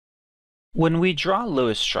When we draw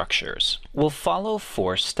Lewis structures, we'll follow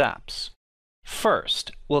 4 steps.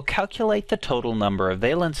 First, we'll calculate the total number of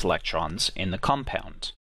valence electrons in the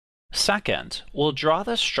compound. Second, we'll draw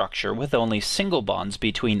the structure with only single bonds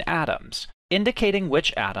between atoms, indicating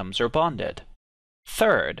which atoms are bonded.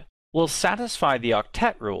 Third, we'll satisfy the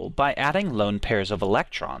octet rule by adding lone pairs of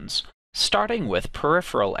electrons, starting with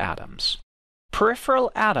peripheral atoms. Peripheral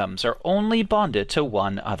atoms are only bonded to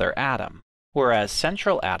one other atom, whereas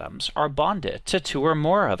central atoms are bonded to 2 or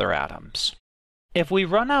more other atoms. If we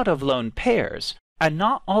run out of lone pairs, and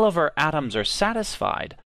not all of our atoms are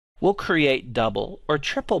satisfied, we'll create double or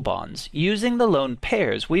triple bonds using the lone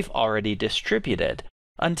pairs we've already distributed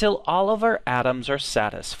until all of our atoms are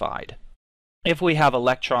satisfied. If we have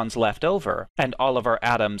electrons left over and all of our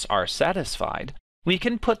atoms are satisfied, we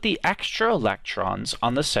can put the extra electrons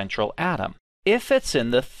on the central atom if it's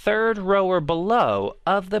in the 3rd row or below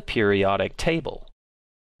of the periodic table.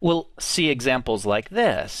 We'll see examples like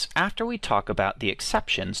this after we talk about the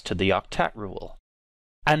exceptions to the octet rule.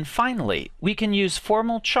 And finally, we can use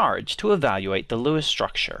formal charge to evaluate the Lewis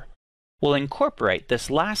structure. We'll incorporate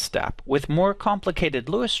this last step with more complicated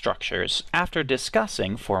Lewis structures after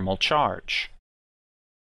discussing formal charge.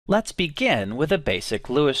 Let's begin with a basic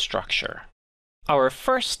Lewis structure. Our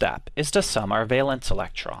first step is to sum our valence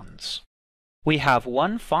electrons. We have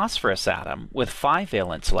 1 phosphorus atom with 5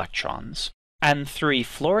 valence electrons, and 3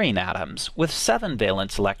 fluorine atoms with 7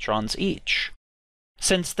 valence electrons each.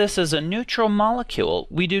 Since this is a neutral molecule,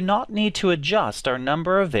 we do not need to adjust our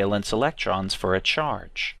number of valence electrons for a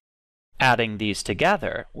charge. Adding these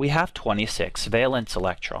together, we have 26 valence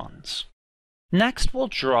electrons. Next, we'll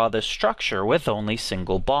draw the structure with only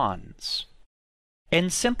single bonds. In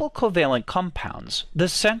simple covalent compounds, the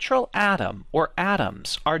central atom or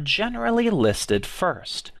atoms are generally listed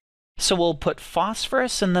first. So we'll put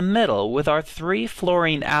phosphorus in the middle with our 3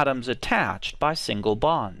 fluorine atoms attached by single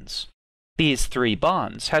bonds. These 3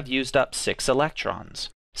 bonds have used up 6 electrons,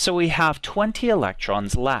 so we have 20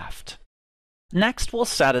 electrons left. Next, we'll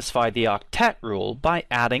satisfy the octet rule by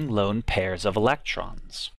adding lone pairs of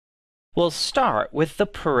electrons. We'll start with the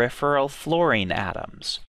peripheral fluorine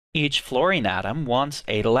atoms. Each fluorine atom wants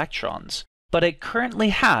 8 electrons, but it currently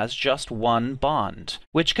has just 1 bond,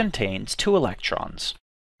 which contains 2 electrons.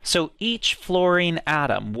 So each fluorine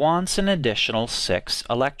atom wants an additional 6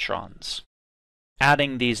 electrons.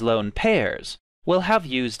 Adding these lone pairs, we'll have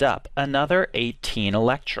used up another 18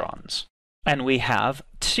 electrons, and we have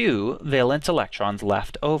 2 valence electrons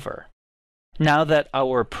left over. Now that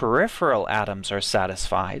our peripheral atoms are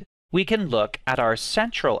satisfied, we can look at our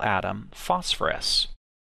central atom, phosphorus.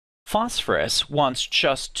 Phosphorus wants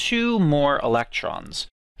just 2 more electrons,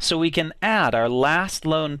 so we can add our last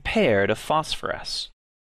lone pair to phosphorus.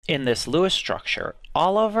 In this Lewis structure,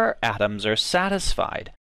 all of our atoms are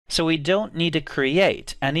satisfied, so we don't need to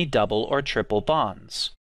create any double or triple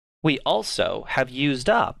bonds. We also have used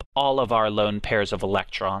up all of our lone pairs of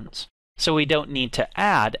electrons, so we don't need to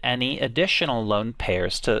add any additional lone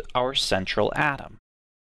pairs to our central atom.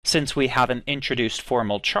 Since we haven't introduced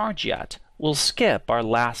formal charge yet, we'll skip our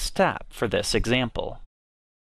last step for this example.